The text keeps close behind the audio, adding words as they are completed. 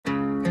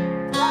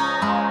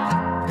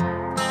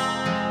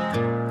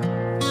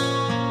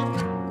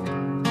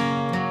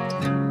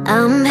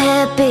I'm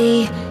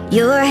happy,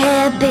 you're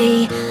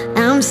happy.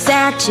 I'm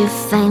psyched you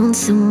found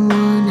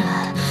someone.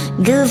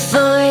 Good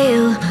for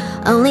you,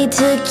 only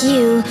took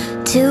you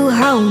 2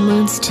 whole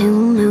months to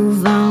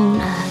move on.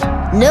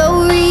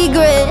 No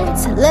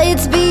regrets,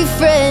 let's be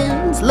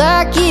friends,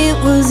 like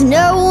it was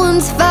no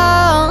one's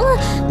fault.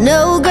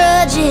 No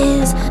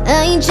grudges,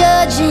 ain't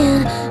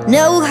judging,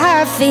 no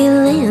hard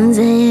feelings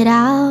at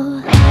all.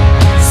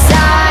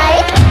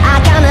 Sike, I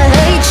kinda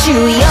hate you,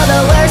 you're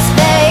the worst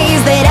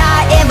phase that I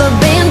ever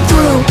been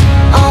through.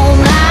 Oh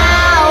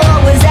my,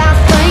 what was I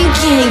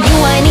thinking? You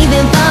ain't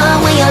even fun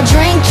when you're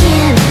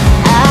drinking.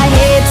 I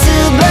hate to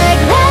break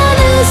that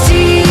news to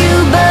you,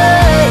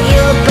 but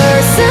your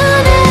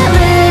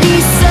personality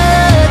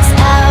sucks.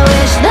 I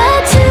wish the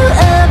 2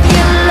 of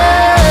you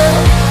love,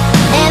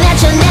 and that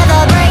you'll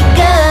never break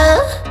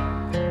up.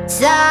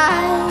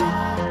 Sike.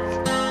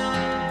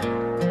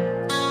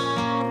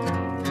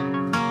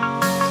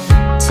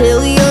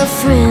 Tell your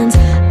friends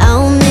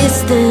I'll miss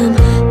them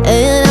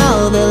and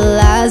all the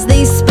lies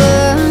they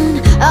spurn.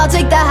 I'll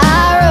take the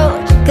high road,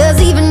 cause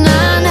even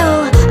I know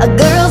a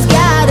girl's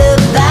gotta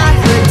bite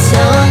her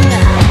tongue.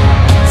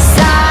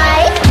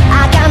 Sike,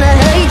 I kinda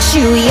hate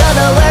you, you're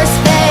the worst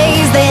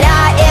phase that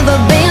I ever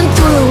been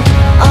through.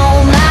 Oh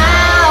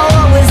my,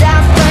 what was I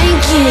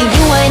thinking?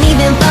 You ain't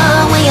even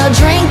fun when you're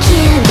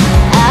drinking.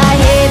 I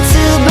hate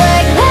to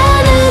break that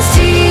news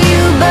to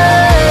you,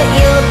 but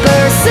your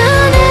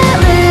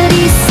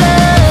personality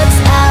sucks.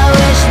 I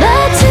wish the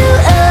 2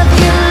 of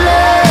you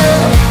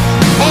love,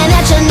 and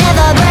that you'll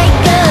never break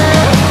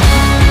up.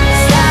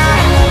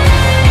 Sike.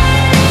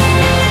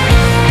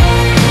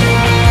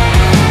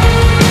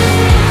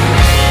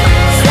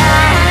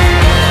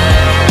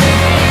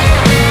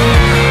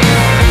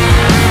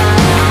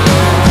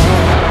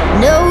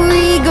 No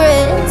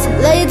regrets,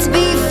 let's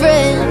be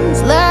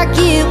friends, like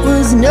it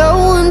was no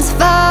one's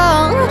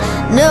fault.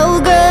 No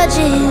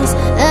grudges,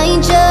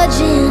 ain't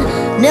judging,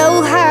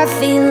 no hard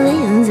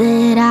feelings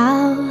at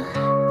all.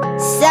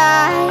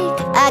 Sike,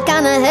 I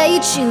kinda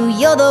hate you,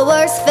 you're the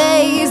worst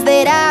phase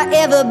that I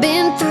ever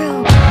been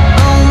through.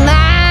 Oh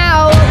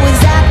my, what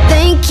was I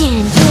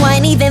thinking? You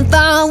ain't even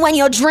fun when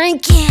you're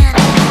drinking.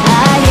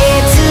 I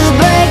hate to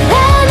break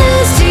that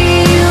news to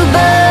you,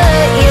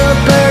 but your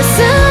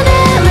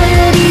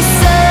personality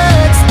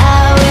sucks.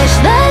 I wish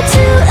the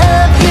 2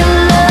 of you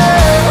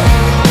love,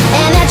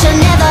 and that you'll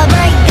never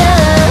break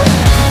up.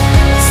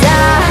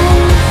 Sike.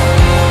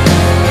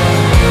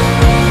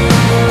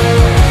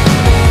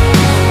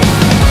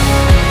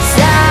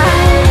 Sike.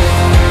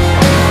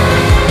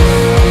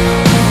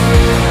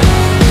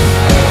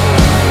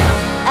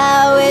 I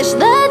wish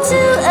the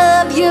 2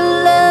 of you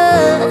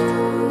love,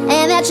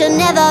 and that you'll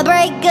never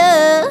break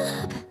up.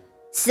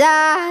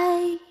 Sike.